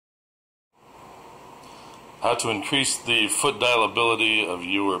How to increase the foot dialability of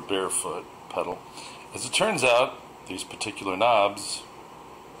your BearFoot pedal. As it turns out, these particular knobs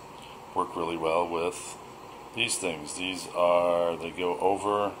work really well with these things. They go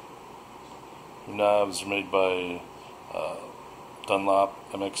over. The knobs are made by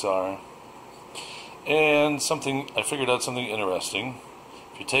Dunlop MXR. And I figured out something interesting.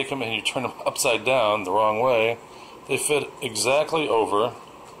 If you take them and you turn them upside down the wrong way, they fit exactly over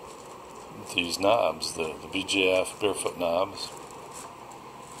these knobs, the BJF BearFoot knobs.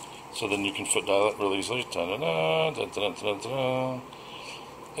 So then you can foot dial it really easily.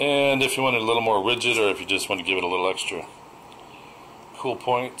 And if you want it a little more rigid, or if you just want to give it a little extra cool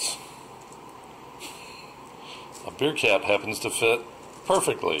points, a beer cap happens to fit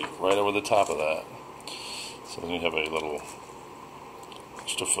perfectly right over the top of that. So then you have a little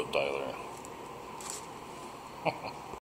extra foot dialer.